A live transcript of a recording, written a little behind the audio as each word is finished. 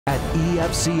At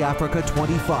EFC Africa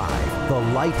 25, the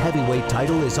light heavyweight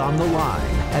title is on the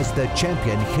line as the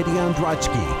champion Gideon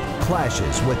Drotschie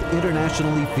clashes with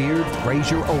internationally feared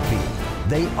Fraser Opie.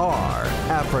 They are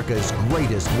Africa's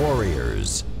greatest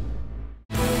warriors.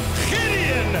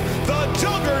 Gideon the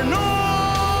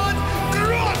Juggernaut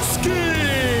Drotschie!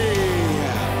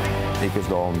 Ek is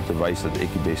daar om te wys dat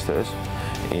ek die beste is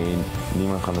en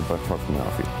niemand gaan 'n pad van my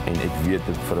af nie. En ek weet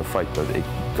dit vir 'n feit dat ek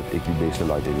die beste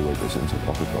light heavyweight is in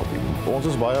Suid-Afrika. Ons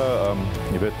is baie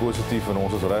jy weet positief en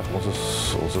ons is reg, ons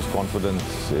is confident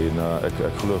en ek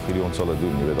glo Gideon sal dit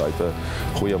doen. Jy weet hy het 'n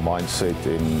goeie mindset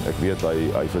en ek weet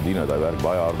hy verdien dit. Hy werk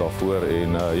baie hard daarvoor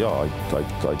en ja,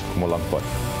 hy kom 'n lank pad.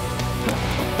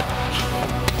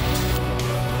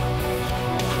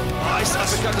 Nice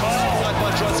uppercut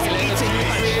by Drotschie,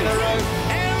 in a row.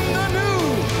 And the new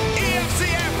EFC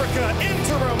Africa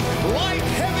interim light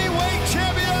heavyweight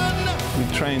champion. He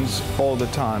trains all the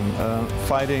time,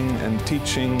 fighting and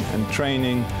teaching and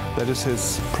training. That is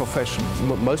his profession.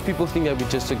 Most people think that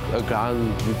we're just a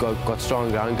ground, we've got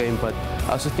strong ground game, but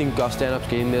I also think our stand-ups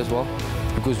get in there as well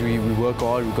because we work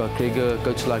hard. We've got Gregor,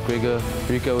 coaches like Gregor,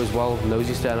 Rico as well, knows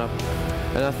his stand-up.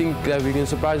 And I think that we can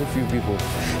surprise a few people.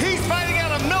 He's fighting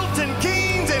out of Milton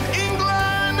Keynes in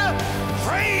England,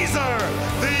 Fraser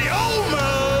The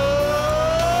Omen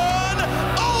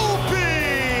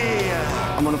Opie!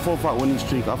 I'm on a 4-fight winning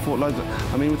streak. I fought loads of,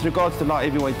 I mean, with regards to light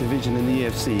heavyweight division in the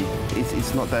EFC,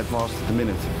 it's not that vast at the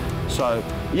minute. So,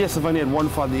 yes, I've only had one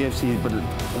fight in the EFC, but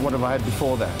what have I had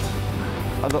before that?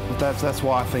 That's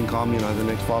why I think I'm, the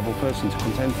next viable person to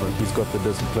contend for it. He's got the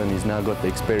discipline, he's now got the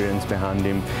experience behind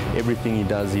him. Everything he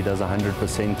does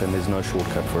 100% and there's no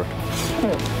shortcut for it.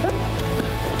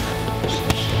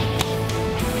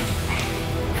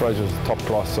 Fraser's a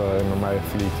top-class MMA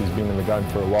athlete. He's been in the game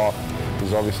for a while.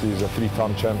 He's a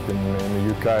 3-time champion in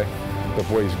the UK. The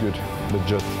boy is good,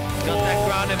 legit. Got that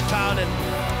ground and pound and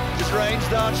just range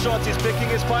down shots. He's picking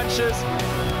his punches.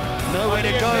 Nowhere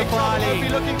to go, Ali. Opie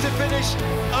looking to finish.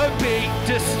 Opie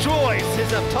destroys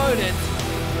his opponent.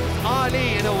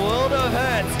 Ali in a world of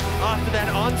hurt after that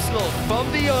onslaught from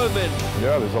the Omen.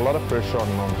 Yeah, there's a lot of pressure on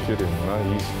Gideon.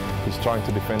 He's trying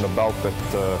to defend a belt that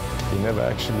he never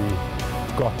actually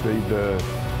got the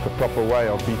proper way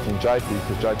of beating JP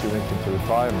because JP went into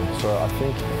retirement. So I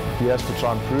think he has to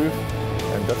try and prove.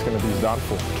 En dat is going to be his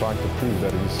downfall, trying to prove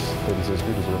that he's as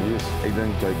good as what he is. Ek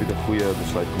dink hy het 'n goeie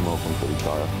besluit gemaak om te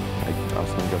retire. As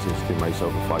hy teen my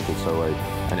sou gefight het, sou hy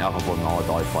in elk geval na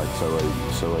daai fight sou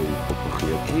hy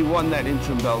opgegee het. He won that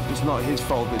interim belt. It's not his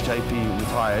fault that JP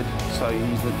retired, so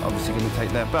he's obviously going to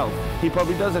take that belt. He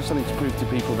probably does have something to prove to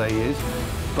people that he is,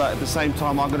 but at the same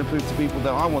time, I'm going to prove to people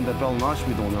that I want that belt and I should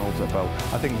be the one that holds that belt.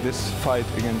 I think this fight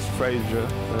against Fraser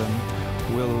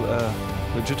will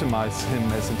legitimize him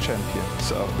as a champion.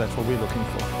 So that's what we're looking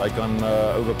for. Hy kan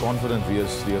overconfident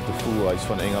wees deur te voel hy's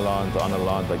van Engeland, 'n ander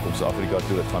land, hy kom Suid-Afrika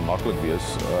toe, dit gaan maklik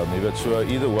wees. Jy weet so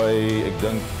either way, ek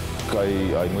dink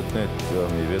hy moet net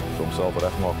jy weet vir homself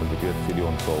regmaak en ek weet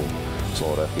Gideon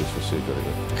sal reg wees verseker.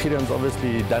 Gideon's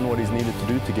obviously done what he's needed to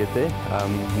do to get there,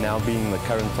 now being the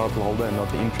current title holder and not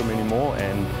the interim anymore,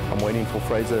 and I'm waiting for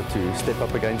Fraser to step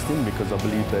up against him because I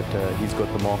believe that he's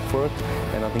got the mark for it,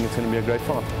 and I think it's going to be a great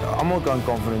fight. Almal kan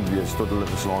confident wees tot hulle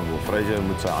geslaan word. Fraser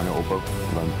moet sy hande ophou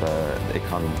want ek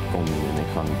gaan kom en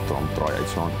ek gaan try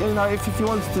uitslaan. If he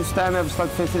wants to stand up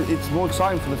slugfest, it's more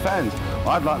exciting for the fans.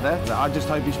 I'd like that. I just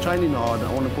hope he's training hard. I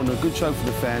want to put on a good show for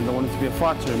the fans. I want it to be a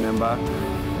fight to remember.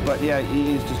 But yeah,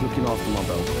 he is just looking after my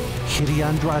belt.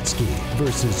 Gideon Drotschie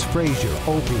versus Fraser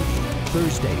Opie.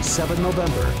 Thursday, 7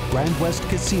 November, Grand West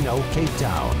Casino, Cape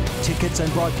Town. Tickets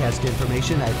and broadcast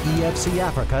information at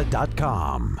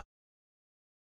efcafrica.com.